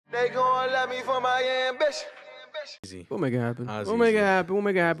They gon' love me for my ambition. Easy. We'll make it happen. That's We'll make it easy. happen. We'll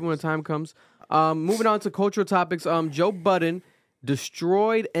make it happen when the time comes. Moving on to cultural topics. Joe Budden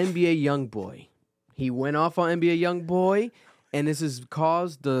destroyed NBA YoungBoy. He went off on NBA YoungBoy, and this has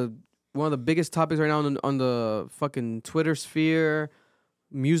caused one of the biggest topics right now on the fucking Twitter sphere,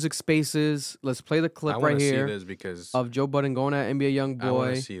 music spaces. Let's play the clip right here. I want to see this because of Joe Budden going at NBA YoungBoy. I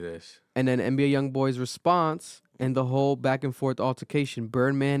want to see this. And then NBA YoungBoy's response and the whole back and forth altercation.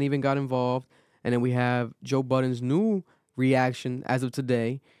 Birdman even got involved. And then we have Joe Budden's new reaction as of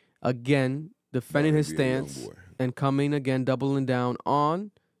today, again defending his stance and coming again, doubling down on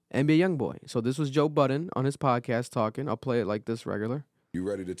NBA YoungBoy. So this was Joe Budden on his podcast talking. I'll play it like this regular. You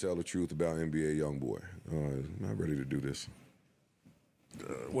ready to tell the truth about NBA YoungBoy? Not ready to do this.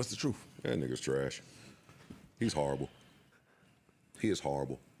 What's the truth? That nigga's trash. He's horrible. He is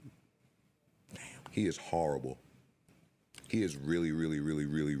horrible. Damn. He is horrible. He is really, really, really,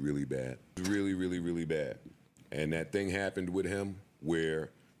 really, really bad. Really, really, really bad. And that thing happened with him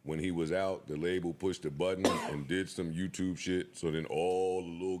where when he was out, the label pushed a button and did some YouTube shit. So then all the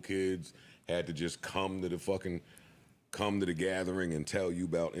little kids had to just come to the gathering and tell you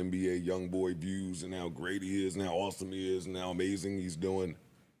about NBA YoungBoy views and how great he is and how awesome he is and how amazing he's doing.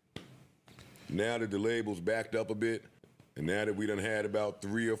 Now that the label's backed up a bit, and now that we done had about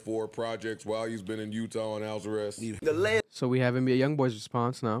 3 or 4 projects while he's been in Utah on house arrest. So we have NBA YoungBoy's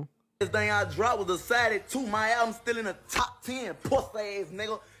response now. This thing I dropped was decided too. My album's still in the top 10. Pussy ass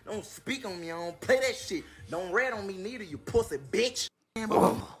nigga. Don't speak on me. I don't play that shit. Don't rat on me neither, you pussy bitch.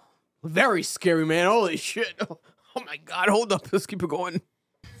 Oh, very scary, man. Holy shit. Oh my God. Hold up. Let's keep it going.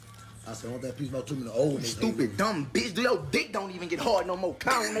 I said, I want that piece about 2 minutes old. Stupid, dumb bitch. Your dick don't even get hard no more.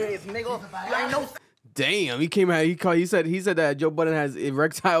 Count ass nigga. You ain't no... Damn, he came out. He said that Joe Budden has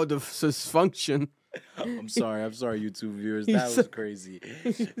erectile dysfunction. I'm sorry, YouTube viewers. That was crazy.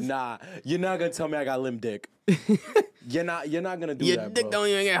 Nah, you're not gonna tell me I got limp dick. You're not gonna do Your that, dick bro. don't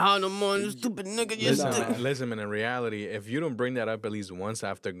even get hard no more. You stupid nigga. Listen, man, in reality, if you don't bring that up at least once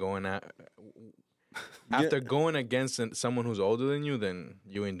after going against someone who's older than you, then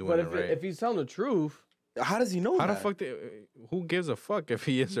you ain't doing it right. If he's telling the truth, how does he know How that? the fuck? Who gives a fuck if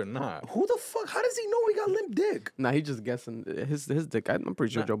he is or not? Who the fuck? How does he know he got limp dick? nah, he just guessing his dick. I'm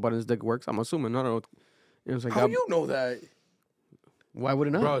pretty sure Joe Budden's dick works. I'm assuming. I don't know. You know what I'm saying? How you know that? Why would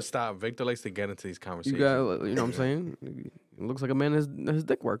it not? Bro, stop. Victor likes to get into these conversations. You got, you know what I'm saying? It looks like a man his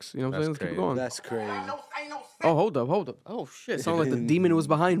dick works. You know what I'm saying? Let's keep it going. That's crazy. Oh, hold up. Oh shit! Sounded like the demon was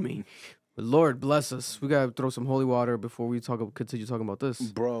behind me. But Lord bless us. We gotta throw some holy water before we continue talking about this.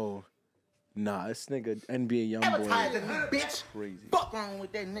 Bro. Nah, this nigga NBA YoungBoy. Advertising me, bitch. Crazy. Fuck wrong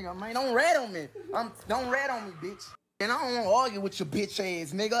with that nigga, man. Don't rat on me. Don't rat on me, bitch. And I don't want to argue with your bitch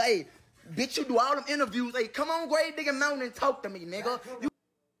ass, nigga. Hey, bitch, you do all them interviews. Hey, come on, Grave Digging Mountain and talk to me, nigga.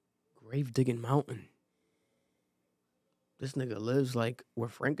 Grave Digging Mountain. This nigga lives like where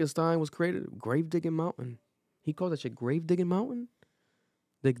Frankenstein was created. Grave Digging Mountain. He called that shit Grave Digging Mountain?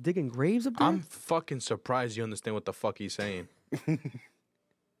 They digging graves up there? I'm fucking surprised you understand what the fuck he's saying.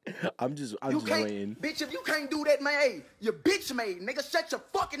 I'm just waiting. Bitch, if you can't do that, man, hey, you bitch made, nigga. Shut your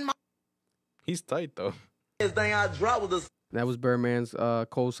fucking mouth. He's tight, though. This thing I dropped was That was Birdman's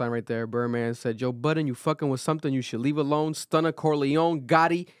cold sign right there. Birdman said, Joe Budden, you fucking with something you should leave alone. Stunner, Corleone,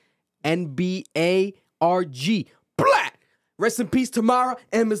 Gotti, NBA, RG. Blah! Rest in peace, Tamara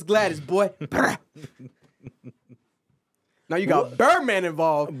and Miss Gladys, boy. Now you got Birdman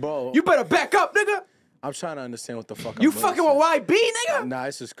involved. Bro. You better back up, nigga. I'm trying to understand what the fuck You I'm fucking with YB, nigga? Nah,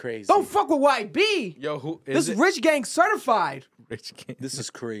 this is crazy. Don't fuck with YB. Yo, who This is it? Rich Gang certified. Rich Gang. This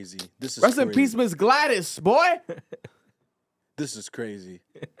is crazy. This is Rest crazy. in peace, Miss Gladys, boy. This is crazy.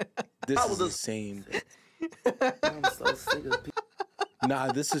 This is insane. I'm so sick of people.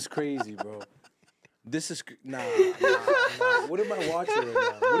 Nah, this is crazy, bro. This is nah. What am I watching right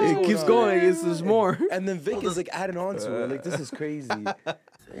now? What is It keeps on? going. There's more. And then Vic is like adding on to it. Like, this is crazy.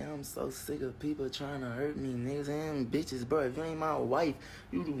 Say, I'm so sick of people trying to hurt me, niggas and bitches, bro. If you ain't my wife,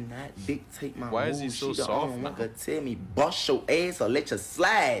 you do not dictate my Why moves. is he so She the soft only one now? could tell me, bust your ass or let you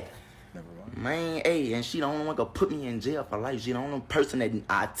slide. Never mind. Man, hey, and she the only one could put me in jail for life. She the only person that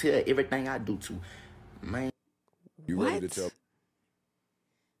I tell everything I do to. Man. You ready to tell?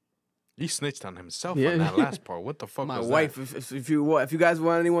 He snitched on himself Yeah. on that last part. What the fuck My was wife. that? If you guys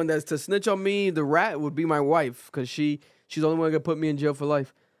want anyone that's to snitch on me, the rat would be my wife because she's the only one that could put me in jail for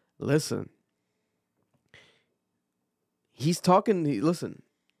life. Listen, he's talking. Listen,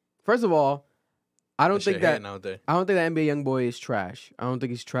 first of all, I don't think that NBA YoungBoy is trash. I don't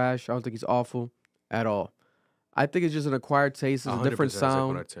think he's trash. I don't think he's awful at all. I think it's just an acquired taste. It's a different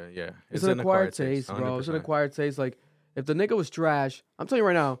sound. Yeah, It's an acquired taste, bro. It's an acquired taste. Like if the nigga was trash, I'm telling you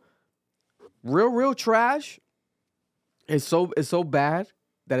right now. real trash is so bad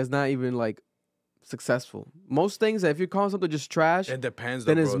that it's not even like successful. Most things that if you're calling something just trash, It depends.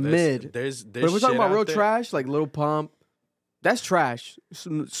 then Though, it's bro. mid. There's But if we're talking shit about out real there- trash, like Lil Pump, that's trash.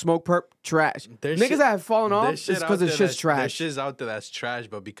 Smoke perp, trash. There's Niggas shit- that have fallen off, there's it's shit out because it's there just that's- trash. There's shit out there that's trash,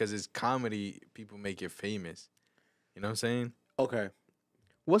 but because it's comedy, people make it famous. You know what I'm saying? Okay.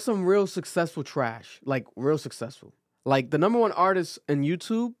 What's some real successful trash? Like real successful. Like the number one artist in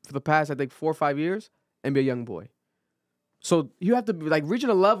YouTube for the past, I think, 4 or 5 years, NBA YoungBoy. So you have to be like reaching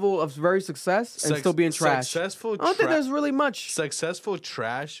a level of very success and still being trash. Successful I don't think there's really much. Successful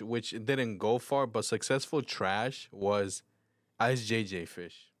trash, which didn't go far, but successful trash was Ice JJ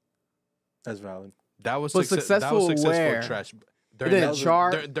Fish. That's valid. That was But that was successful successful where? trash. didn't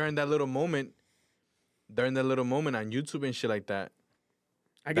chart. During that little moment on YouTube and shit like that.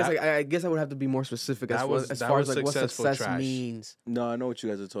 I guess That- I guess I would have to be more specific as That far was- as, that far was as like what successful success trash. means. No, I know what you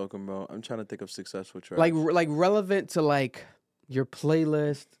guys are talking about. I'm trying to think of successful trash. Like relevant to like your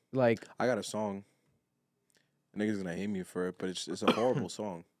playlist. Like I got a song. Niggas gonna hate me for it, but it's a horrible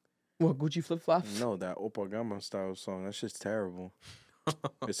song. what Gucci flip flops? No, that Opagama style song. That shit's terrible.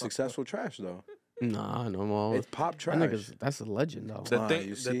 It's successful trash though. Nah, no more. It's pop trash. That's a legend though. The Ah, thing-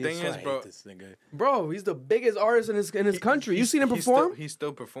 you the see? thing So I is, hate bro- this nigga. Bro, he's the biggest artist in his country. You seen him perform? He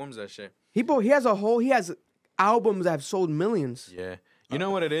still performs that shit. He has albums that have sold millions. Yeah. You know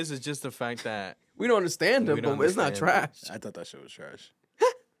what it is? It's just the fact that We don't understand him, We but don't it's not understand trash. I thought that shit was trash.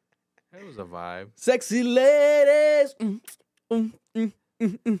 it was a vibe. Sexy ladies.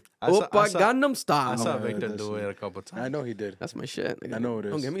 I saw- Oppa I saw- Gangnam I Style. saw heard Victor that do shit. it a couple times. I know he did. That's my shit. Nigga. I know it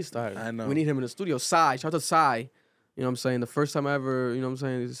Don't is. get me started. I know. We need him in the studio. Psy. Shout out to Psy. You know what I'm saying? The first time I ever, you know what I'm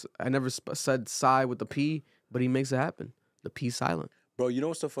saying, is I never said Psy with the P, but he makes it happen. The P silent. Bro, you know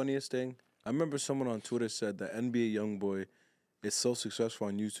what's the funniest thing? I remember someone on Twitter said that NBA YoungBoy is so successful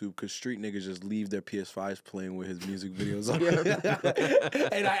on YouTube because street niggas just leave their PS5s playing with his music videos on.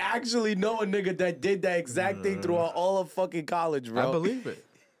 And I actually know a nigga that did that exact thing throughout all of fucking college, bro. I believe it.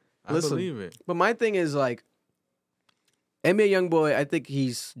 I Listen. believe it. But my thing is like, NBA YoungBoy, I think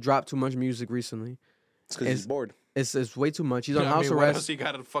he's dropped too much music recently. It's because he's bored. It's way too much. He's on I house mean, what else arrest. he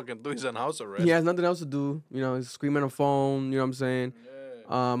got to fucking do? He's on house arrest. He has nothing else to do. You know, he's screaming on the phone. You know what I'm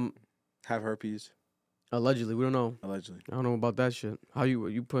saying? Have herpes, Allegedly, we don't know. allegedly. I don't know about that shit. How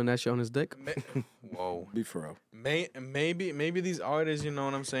you putting that shit on his dick? Whoa. Be for real. Maybe these artists, you know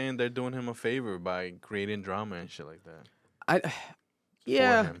what I'm saying? They're doing him a favor by creating drama and shit like that. For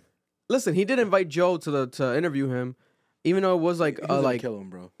Yeah. him. Listen, he did invite Joe to interview him, even though it was like He was gonna like kill him,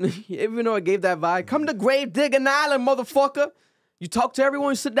 bro. even though it gave that vibe. Come to Grave Digging Island, motherfucker. You talk to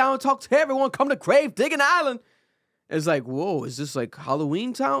everyone, you sit down and talk to everyone. Come to Grave Digging Island. It's like, whoa, is this like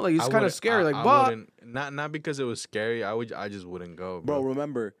Halloween town? Like it's I kind of wouldn't- scary. I Like, but wouldn't- not because it was scary. I just wouldn't go, Bro, bro.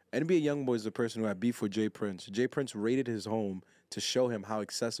 remember, NBA YoungBoy is the person who had beef with Jay Prince. Jay Prince raided his home to show him how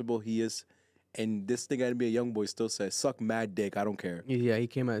accessible he is. And this thing at NBA YoungBoy still says, suck mad dick, I don't care. yeah, he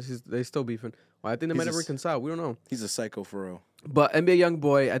came out. They still beefing. Well, I think they might He's have a- reconciled. We don't know. He's a psycho for real. But NBA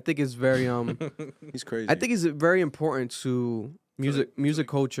YoungBoy, I think is very He's crazy. I think he's very important to music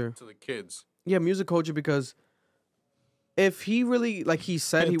culture. To the kids. Yeah, music culture, because if he really, like he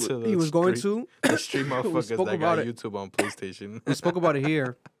said he To he the was going street- to, The street motherfuckers spoke that about got it. YouTube on PlayStation. we spoke about it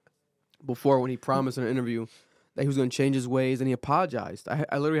here before when he promised in an interview that he was going to change his ways, and he apologized. I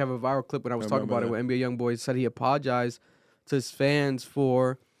literally have a viral clip when I was talking about it, where NBA YoungBoy said he apologized to his fans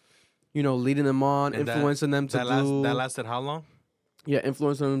for, you know, leading them on, And that- influencing them to do. that lasted how long? Yeah,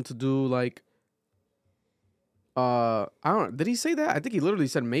 influencing them to do like. I don't know. Did he say that? I think he literally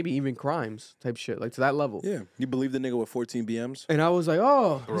said maybe even crimes type shit, like to that level. Yeah. You believe the nigga with 14 BMs? And I was like,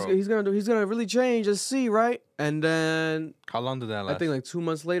 oh, Bro. he's gonna really change. Let's see, right? And then How long did that last? I think like 2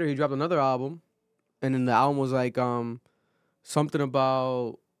 months later, he dropped another album, and then the album was like something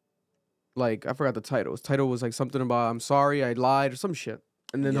about like I forgot the title. His title was like something about I'm sorry, I lied or some shit.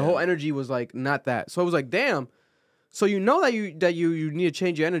 And then the Yeah. whole energy was like not that. So it was like, damn. So you know that you need to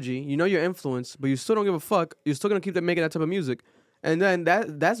change your energy. You know your influence, but you still don't give a fuck. You're still gonna keep making that type of music. And then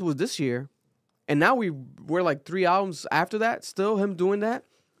that was this year, and now we're like 3 albums after that, still him doing that.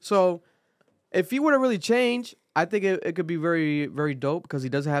 So if he were to really change, I think it could be very, very dope, because he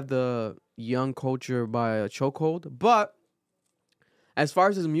does have the young culture by a chokehold. But as far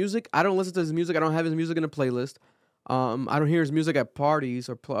as his music, I don't listen to his music. I don't have his music in a playlist. I don't hear his music at parties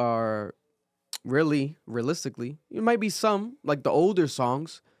or really, realistically. It might be some, like the older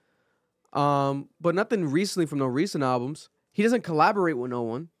songs. But nothing recently from no recent albums. He doesn't collaborate with no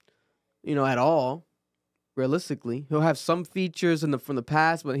one, you know, at all. Realistically, he'll have some features from the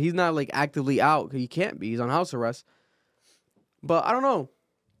past, but he's not like actively out. He can't be. He's on house arrest. But I don't know.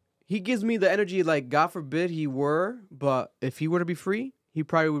 he gives me the energy like, God forbid he were, but if he were to be free, he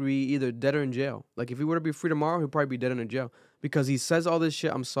probably would be either dead or in jail. Like if he were to be free tomorrow, he'd probably be dead or in jail because he says all this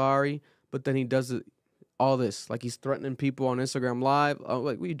shit. I'm sorry, but then he does it, all this like he's threatening people on Instagram Live.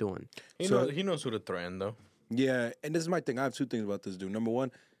 Like, what are you doing? He knows who to threaten though. Yeah, and this is my thing. I have two things about this dude. Number one,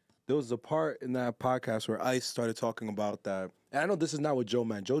 there was a part in that podcast where Ice started talking about that. And I know this is not what Joe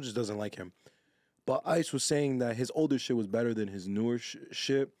meant. Joe just doesn't like him. But Ice was saying that his older shit was better than his newer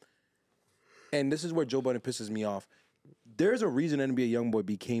shit. And this is where Joe Budden pisses me off. There's a reason NBA YoungBoy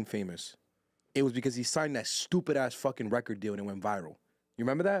became famous. It was because he signed that stupid ass fucking record deal and it went viral. You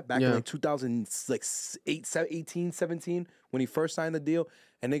remember that? Back in like 2018, 17, when he first signed the deal.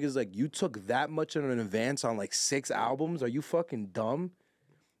 And niggas like, you took that much in an advance on like 6 albums? Are you fucking dumb?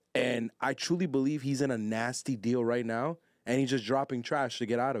 And I truly believe he's in a nasty deal right now. And he's just dropping trash to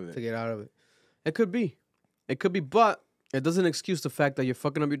get out of it. It could be. But it doesn't excuse the fact that you're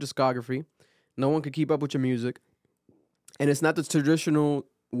fucking up your discography. No one can keep up with your music. And it's not the traditional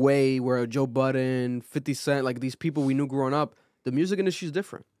way where Joe Budden, 50 Cent, like these people we knew growing up, the music industry is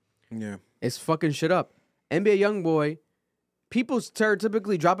different. Yeah. It's fucking shit up. NBA YoungBoy, people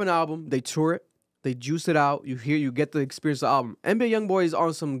stereotypically drop an album, they tour it, they juice it out, you get the experience of the album. NBA YoungBoy is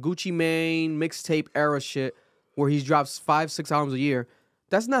on some Gucci Mane mixtape era shit where he drops 5-6 albums a year.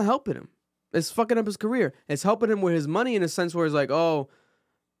 That's not helping him. It's fucking up his career. It's helping him with his money in a sense where it's like, oh,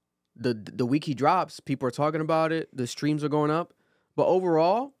 the week he drops, people are talking about it, the streams are going up. But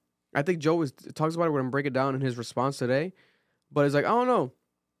overall, I think Joe talks about it. We're going to break it down in his response today. But it's like, I don't know.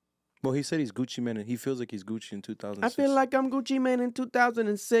 Well, he said he's Gucci Man, and he feels like he's Gucci in 2006. I feel like I'm Gucci Man in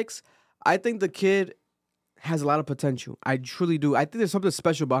 2006. I think the kid has a lot of potential. I truly do. I think there's something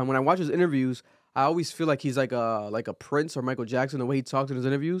special about him. When I watch his interviews, I always feel like he's like a Prince or Michael Jackson, the way he talks in his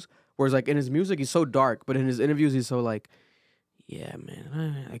interviews. Whereas like in his music, he's so dark, but in his interviews, he's so like, yeah,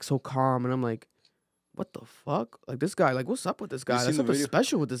 man, like so calm. And I'm like, what the fuck? Like this guy, like what's up with this guy? There's something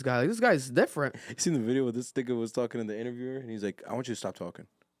special with this guy. Like this guy's different. You seen the video where this nigga was talking to the interviewer, and he's like, I want you to stop talking.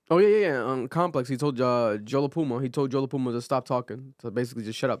 Oh, yeah. On Complex, he told Joe LaPuma, to stop talking. So basically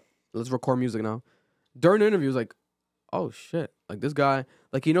just shut up. Let's record music now. During the interview, he was like, oh, shit. Like, this guy,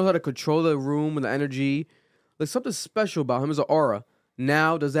 like, he knows how to control the room and the energy. Like, something special about him is an aura.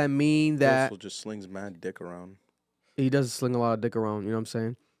 Now, does that mean that... He also just slings mad dick around. He does sling a lot of dick around, you know what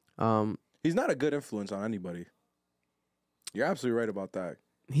I'm saying? He's not a good influence on anybody. You're absolutely right about that.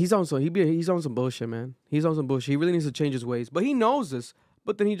 He's on some bullshit, man. He's on some bullshit. He really needs to change his ways. But he knows this.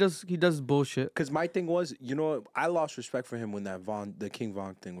 But then he does bullshit. Because my thing was, you know, I lost respect for him when the King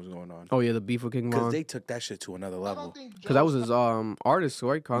Von thing was going on. Oh, yeah, the beef with King Von. Because they took that shit to another level. Because that was his artist,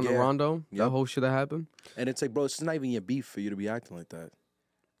 right? Conor Rondo. That whole shit that happened. And it's like, bro, it's not even your beef for you to be acting like that.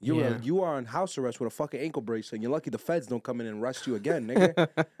 You are on house arrest with a fucking ankle brace, and you're lucky the feds don't come in and arrest you again,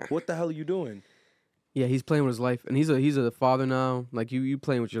 nigga. What the hell are you doing? Yeah, he's playing with his life, and he's a father now. Like you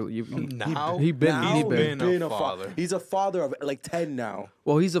playing with your now. He's been a father. He's a father of like 10 now.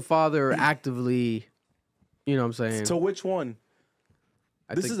 Well, he's a father actively. You know what I'm saying? So which one?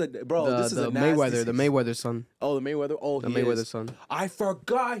 This is a nasty Mayweather, the Mayweather son. Oh, the Mayweather. Oh, the Mayweather son. I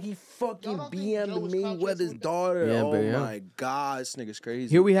forgot he fucking BM'd Mayweather's daughter. Yeah, my God, this nigga's crazy.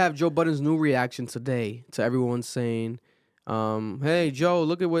 Here we have Joe Budden's new reaction today to everyone saying, "Hey Joe,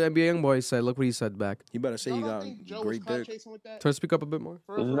 look at what NBA YoungBoy said. Look what he said back." You better say he got great dick. Turn to speak up a bit more.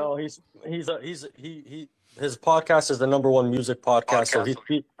 No, his podcast is the #1 music podcast. So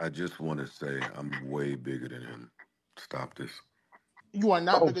I just want to say I'm way bigger than him. Stop this. You are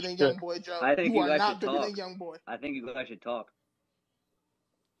not bigger than YoungBoy, Joe. I think you are not should bigger talk. than YoungBoy. I think you guys should talk.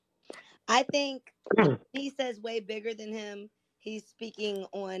 I think he says way bigger than him. He's speaking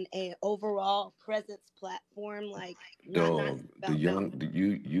on an overall presence platform, like Dog,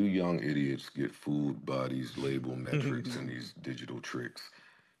 you young idiots get fooled by these label metrics and these digital tricks.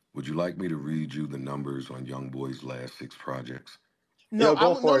 Would you like me to read you the numbers on YoungBoy's last 6 projects? No,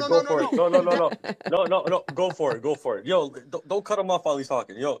 go for it. No, go for it. Yo, don't cut him off while he's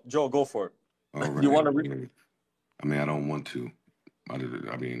talking. Yo, Joe, go for it. All right. You want to read? I mean, I don't want to. I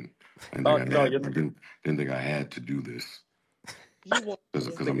didn't think I had to do this.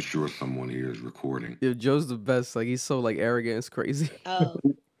 Because I'm sure someone here is recording. Yo, Joe's the best. Like he's so like arrogant. It's crazy. Oh.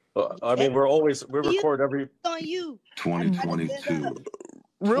 I mean, we record every. On you. 2022.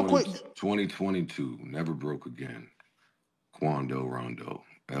 Real quick. 2022. Never Broke Again. Quando Rondo,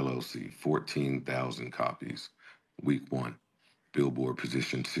 LLC, 14,000 copies. Week 1, Billboard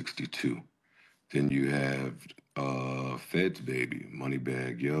position 62. Then you have Feds Baby,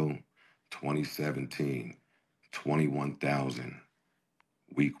 Moneybag Yo, 2017, 21,000.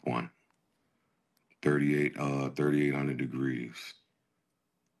 Week 1, 3,800 degrees.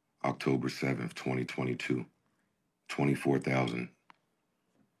 October 7th, 2022, 24,000.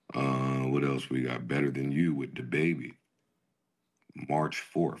 What else we got? Better Than You with the Baby. March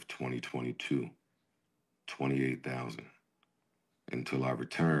 4th, 2022, 28,000. Until I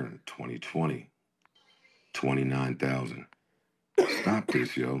Return, 2020, 29,000. Stop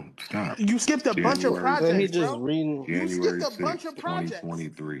this, yo. Stop. You skipped a bunch of projects, He just bro. reading. You January skipped a bunch 6th, of projects.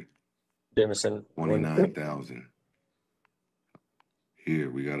 2023, Jameson. 29,000.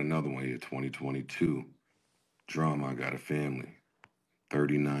 Here, we got another one here, 2022. Drama, I Got a Family,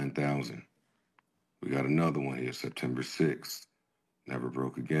 39,000. We got another one here, September 6th. Never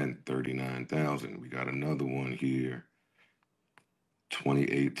Broke Again, 39,000. We got another one here,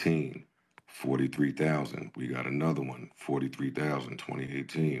 2018, 43,000. We got another one, 43,000,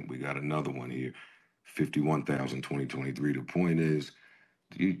 2018. We got another one here, 51,000, 2023. The point is,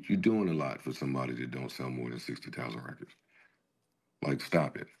 you're doing a lot for somebody that don't sell more than 60,000 records. Like,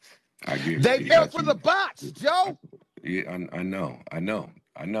 stop it. I get They it. fell for the bots, Joe. Yeah, I know.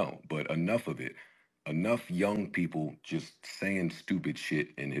 But enough of it. Enough young people just saying stupid shit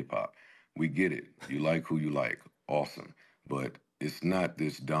in hip hop. We get it. You like who you like. Awesome. But it's not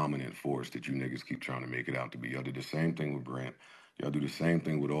this dominant force that you niggas keep trying to make it out to be. Y'all do the same thing with Brent. Y'all do the same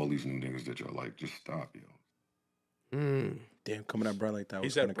thing with all these new niggas that y'all like. Just stop, yo. Damn, coming at Brent like that He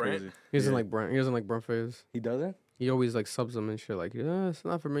was said kind of Brent? crazy. He doesn't like Brent. He doesn't like Brent Fayers. He doesn't? He always like subs them and shit. Like, yeah, it's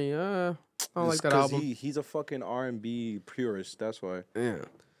not for me. I don't like It's that 'cause album. He's a fucking R&B purist. That's why. Yeah,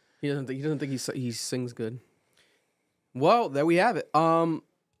 he doesn't think he sings good. Well, there we have it. Yo,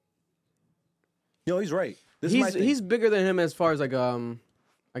 he's right. This is my thing. He's bigger than him as far as like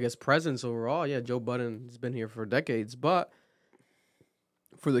I guess presence overall. Yeah, Joe Budden's been here for decades, but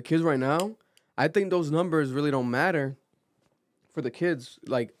for the kids right now, I think those numbers really don't matter for the kids.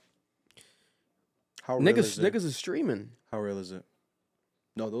 Like, How real is it? niggas is streaming. How real is it?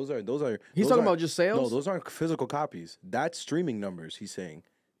 No, those are. He's those talking aren't- about just sales? No, those aren't physical copies. That's streaming numbers. He's saying,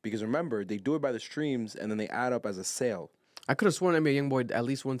 because remember, they do it by the streams and then they add up as a sale. I could have sworn NBA YoungBoy at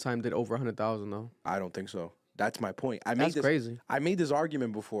least one time did over 100,000 though. I don't think so. That's my point. That's crazy. I made this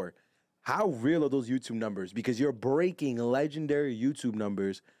argument before. How real are those YouTube numbers? Because you're breaking legendary YouTube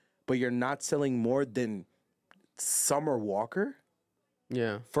numbers, but you're not selling more than Summer Walker.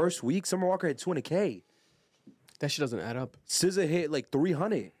 Yeah, First week, Summer Walker had 200K. that shit doesn't add up. SZA hit like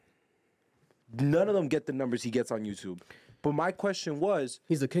 300. None of them get the numbers he gets on YouTube. But my question was,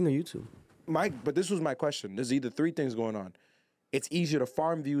 He's the king of YouTube. but this was my question. There's either three things going on. It's easier to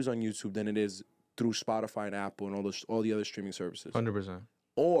farm views on YouTube than it is through Spotify and Apple and all the other streaming services. 100%.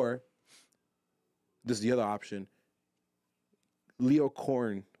 Or this is the other option. Leo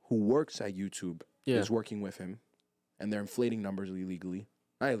Korn, who works at YouTube, is working with him, and they're inflating numbers illegally.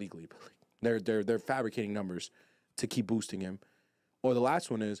 Not illegally, but they're fabricating numbers to keep boosting him. Or the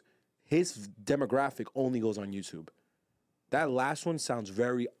last one is his demographic only goes on YouTube. That last one sounds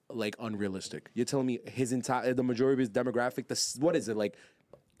very like unrealistic. You're telling me the majority of his demographic, what is it like?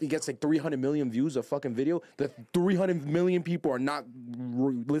 He gets like 300 million views a fucking video. The 300 million people are not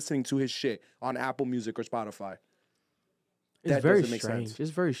listening to his shit on Apple Music or Spotify. It's That very doesn't make strange. sense. It's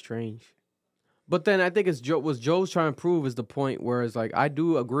very strange. But then I think it's what Joe's trying to prove is the point where it's like, I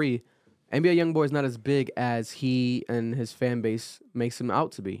do agree. NBA YoungBoy is not as big as he and his fan base makes him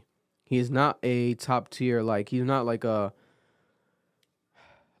out to be. He is not a top tier, like he's not like a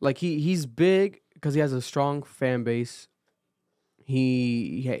he's big because he has a strong fan base.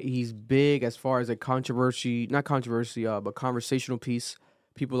 He's big as far as a not controversy, but conversational piece.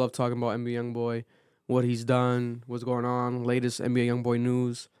 People love talking about NBA YoungBoy, what he's done, what's going on, latest NBA YoungBoy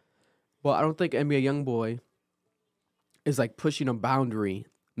news. But I don't think NBA YoungBoy is like pushing a boundary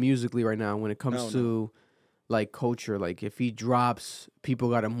musically right now when it comes to like culture. Like if he drops, people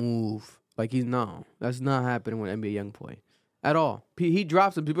gotta move. Like that's not happening with NBA YoungBoy at all. He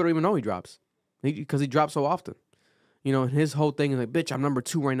drops and people don't even know he drops because he drops so often. You know, and his whole thing is like, bitch, I'm number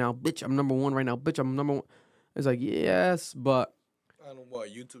 2 right now. Bitch, I'm number 1 right now. Bitch, I'm number 1. It's like, yes, but I don't know what,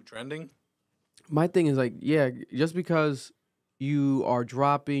 YouTube trending? my thing is like, yeah, just because you are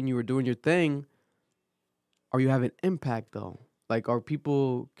dropping, you are doing your thing, are you having impact though? Like, are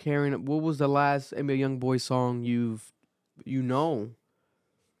people caring? What was the last NBA YoungBoy song you know?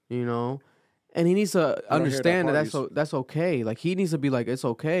 And he needs to understand that that's okay. Like, he needs to be like, it's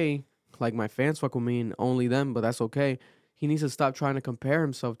okay. Like, my fans fuck with me and only them, but that's okay. He needs to stop trying to compare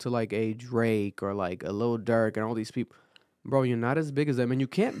himself to like a Drake or like a Lil Durk and all these people. Bro, you're not as big as them, and you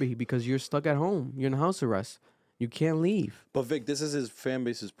can't be because you're stuck at home. You're in house arrest. You can't leave. But Vic, this is his fan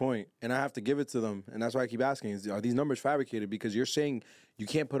base's point, and I have to give it to them, and that's why I keep asking: are these numbers fabricated? Because you're saying you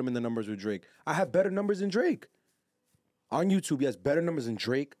can't put them in the numbers with Drake. I have better numbers than Drake. On YouTube, he has better numbers than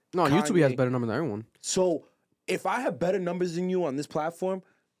Drake. No, on YouTube he has Kanye. better numbers than everyone. So if I have better numbers than you on this platform,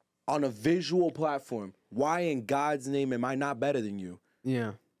 on a visual platform, why in God's name am I not better than you?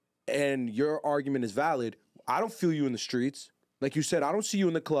 Yeah. And your argument is valid. I don't feel you in the streets. Like you said, I don't see you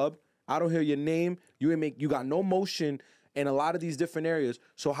in the club. I don't hear your name. You got no motion in a lot of these different areas.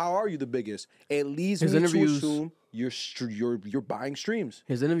 So how are you the biggest? It leads me to assume you're buying streams.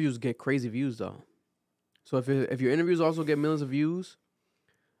 His interviews get crazy views though. So if your interviews also get millions of views,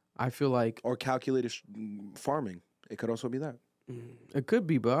 I feel like Or calculated farming. It could also be that. it could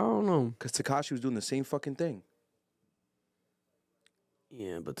be, but I don't know. Because Tekashi was doing the same fucking thing.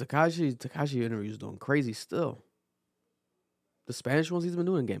 Yeah, but Tekashi interviews doing crazy still. The Spanish ones he's been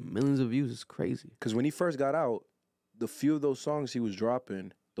doing getting millions of views. It's crazy. Because when he first got out, the few of those songs he was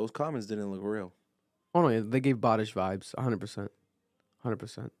dropping, those comments didn't look real. Oh no, yeah, they gave Bodish vibes, 100%,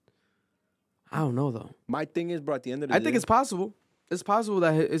 100%. I don't know though. My thing is, bro, at the end of the day, I think it's possible. It's possible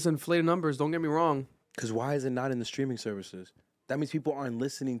that it's inflated numbers. Don't get me wrong. Because why is it not in the streaming services? That means people aren't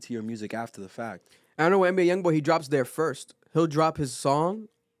listening to your music after the fact. I know NBA YoungBoy, he drops there first. He'll drop his song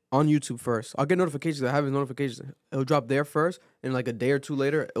on YouTube first. I'll get notifications. I have his notifications. He'll drop there first, and like a day or two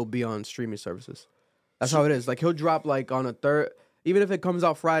later, it'll be on streaming services. That's how it is. Like he'll drop like on a even if it comes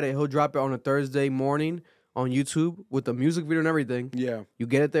out Friday, he'll drop it on a Thursday morning on YouTube with the music video and everything. Yeah. You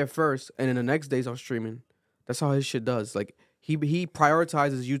get it there first, and then the next day's on streaming. That's how his shit does. Like he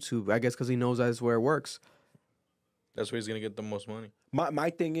prioritizes YouTube, I guess, because he knows that's where it works. That's where he's gonna get the most money. My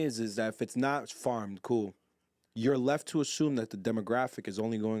thing is that if it's not farmed, cool. You're left to assume that the demographic is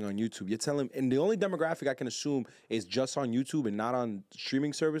only going on YouTube. You're telling, and the only demographic I can assume is just on YouTube and not on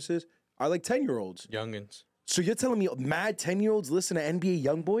streaming services are like 10-year-olds. Youngins. So you're telling me mad 10-year-olds listen to NBA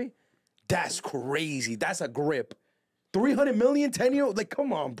YoungBoy? That's crazy. That's a grip. 300 million 10-year-olds? Like,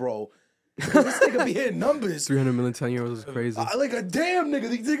 come on, bro. This nigga be hitting numbers. 300 million 10-year-olds is crazy. Like a damn nigga.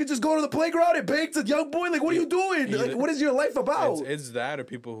 These niggas just go to the playground and beg to YoungBoy. Like, what are you doing? Like, what is your life about? It's that or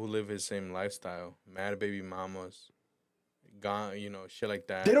people who live his same lifestyle. Mad baby mamas. Gone, shit like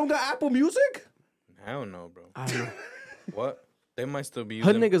that. They don't got Apple Music? Hell no, bro. I don't know. What? They might still be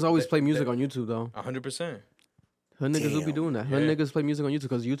Hood using... niggas always play music on YouTube, though. 100%. Hood niggas will be doing that. Hood Yeah. niggas play music on YouTube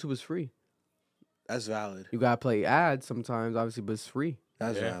because YouTube is free. That's valid. You gotta play ads sometimes, obviously, but it's free.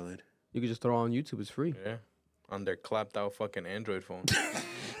 That's valid. You can just throw it on YouTube. It's free. Yeah. On their clapped out fucking Android phone.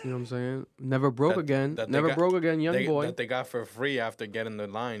 You know what I'm saying? Never broke again. that they Never got- broke again, young boy. That they got for free after getting the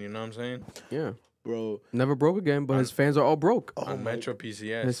line, you know what I'm saying? Yeah. Bro. Never broke again, but his fans are all broke. On Metro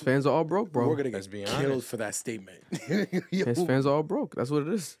PCS. His fans are all broke, bro. We're going to Let's get be killed honest. for that statement. His fans are all broke. That's what it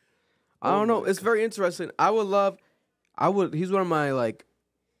is. I don't know. It's very interesting. He's one of my like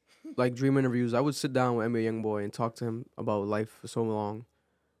dream interviews. I would sit down with NBA YoungBoy and talk to him about life for so long.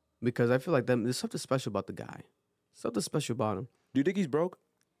 Because I feel like there's something special about the guy. Something special about him. Do you think he's broke?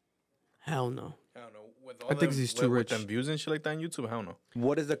 Hell no. I don't know. I think he's too rich. With them views and shit like that on YouTube, hell no.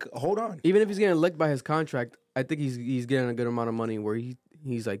 What is the... Hold on. Even if he's getting licked by his contract, I think he's getting a good amount of money where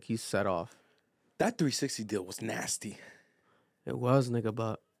he's set off. That 360 deal was nasty. It was, nigga,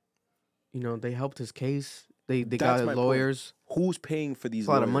 but they helped his case. They That's got my lawyers. Point. Who's paying for these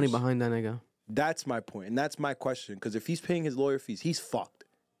There's a lot of money lawyers? behind that nigga. That's my point, and that's my question. Because if he's paying his lawyer fees, he's fucked.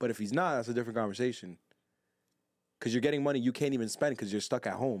 But if he's not, that's a different conversation. Because you're getting money you can't even spend because you're stuck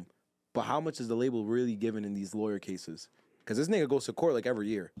at home. But how much is the label really giving in these lawyer cases? Because this nigga goes to court like every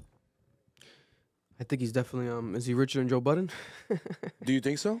year. I think he's definitely is he richer than Joe Budden? Do you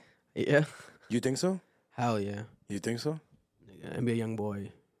think so? Yeah. You think so? Hell yeah. You think so? Nigga, NBA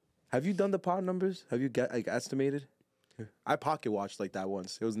YoungBoy. Have you done the pod numbers? Have you estimated? I pocket watched like that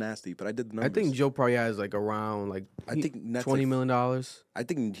once. It was nasty, but I did the numbers. I think Joe probably has like around I think nets $20 million. I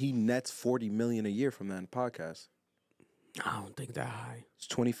think he nets $40 million a year from that podcast. I don't think that high. It's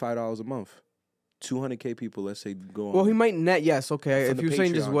 $25 a month. 200K people, let's say, go on. Well, he might net, yes, okay. From If the you're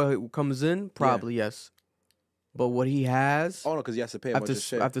saying just Patreon. what comes in, probably yes. But what he has Oh no, because he has to pay a bunch of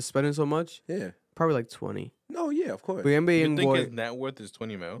shit. after spending so much, Yeah. probably like 20. No, yeah, of course. But NBA You think his YoungBoy, net worth is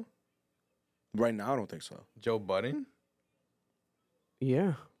 20 mil? Right now, I don't think so. Joe Budden?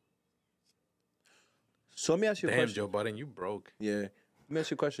 yeah. So let me ask you a Damn, question. Joe Budden, you broke. Yeah. Let me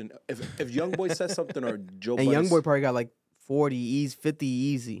ask you a question. If YoungBoy says something or Joe And Budden... YoungBoy probably got like 40 easy, 50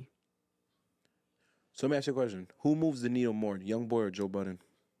 easy. So let me ask you a question. Who moves the needle more, YoungBoy or Joe Budden?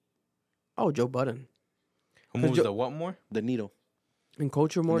 Oh, Joe Budden. Who 'Cause moves Joe- the what more? The needle. In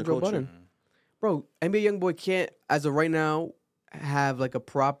culture, more the Joe culture. Budden. Bro, NBA YoungBoy can't, as of right now, have like a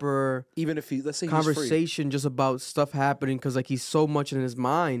proper Even if he, let's say he's conversation just about stuff happening because like he's so much in his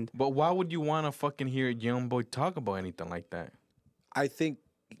mind. But why would you want to fucking hear YoungBoy talk about anything like that? I think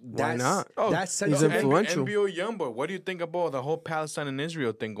Why not? That's He's influential. NBA YoungBoy, what do you think about the whole Palestine and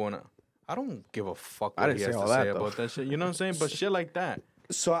Israel thing going on? I don't give a fuck what he has to say about that shit. You know what I'm saying? But shit like that.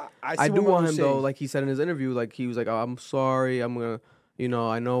 So I do want him though, like he said in his interview, like he was like, oh, I'm sorry, I'm gonna,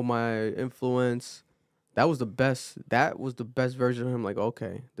 I know my influence. That was the best. That was the best version of him. Like,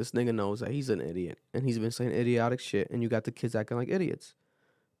 okay, this nigga knows that he's an idiot, and he's been saying idiotic shit, and you got the kids acting like idiots,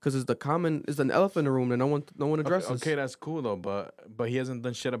 because it's an elephant in the room that no one addresses. Okay, that's cool though, but he hasn't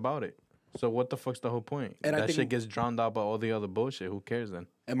done shit about it. So what the fuck's the whole point? And that shit gets drowned out by all the other bullshit. Who cares then?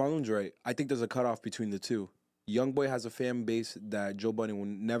 And Marlon's right. I think there's a cutoff between the two. YoungBoy has a fan base that Joe Budden will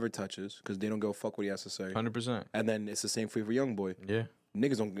never touches because they don't give a fuck what he has to say. 100%. And then it's the same for YoungBoy. Yeah.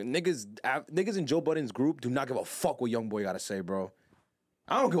 Niggas in Joe Budden's group do not give a fuck what YoungBoy gotta say, bro.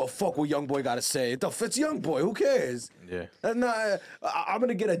 I don't give a fuck what YoungBoy gotta say. It's YoungBoy. Who cares? Yeah. I'm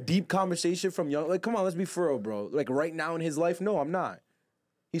gonna get a deep conversation from Young. Like, come on, let's be for real, bro. Like right now in his life, no, I'm not.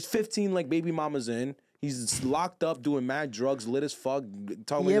 He's 15, like baby mama's in. He's locked up doing mad drugs, lit as fuck.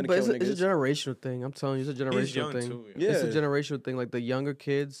 Yeah, but it's a generational thing. I'm telling you, it's a generational thing. Too, yeah. It's a generational thing. Like the younger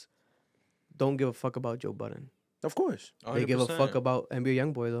kids don't give a fuck about Joe Budden. Of course. 100%. They give a fuck about NBA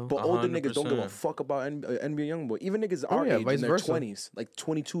YoungBoy though. But older niggas don't give a fuck about NBA YoungBoy. Even niggas our age in their 20s, like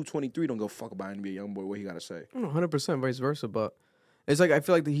 22, 23, don't give a fuck about NBA YoungBoy. What he gotta say? 100% vice versa, but it's like I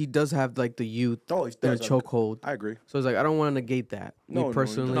feel like he does have like the youth in a chokehold. I agree. So it's like I don't want to negate that. Me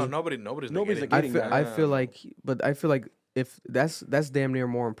personally, nobody's negating that. I feel like if that's damn near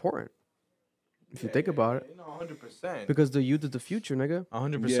more important. If you think about it, 100%. Because the youth is the future, nigga.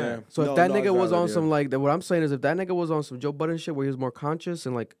 100%. Yeah. So if that nigga was on some like what I'm saying is if that nigga was on some Joe Budden shit where he was more conscious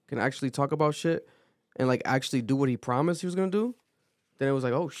and like can actually talk about shit and like actually do what he promised he was gonna do, then it was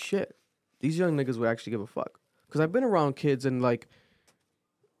like, oh shit, these young niggas would actually give a fuck. Because I've been around kids and like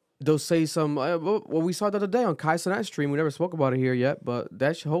they'll say some what we saw the other day on Kai Cenat's stream. We never spoke about it here yet, but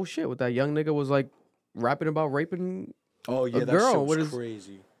that whole shit with that young nigga was like rapping about raping a girl. That shit was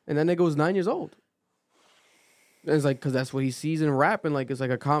crazy. And that nigga was 9 years old. And it's like, because that's what he sees in rap, and like it's like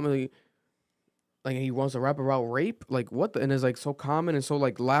a comedy, like he wants to rap about rape, like what the, and it's like so common and so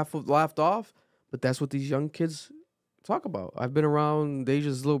like laughed off, but that's what these young kids talk about. I've been around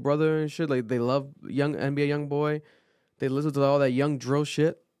Deja's little brother and shit, like they love young NBA YoungBoy, they listen to all that young drill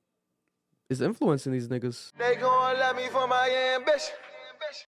shit. It's influencing these niggas. They gon' love me for my ambition.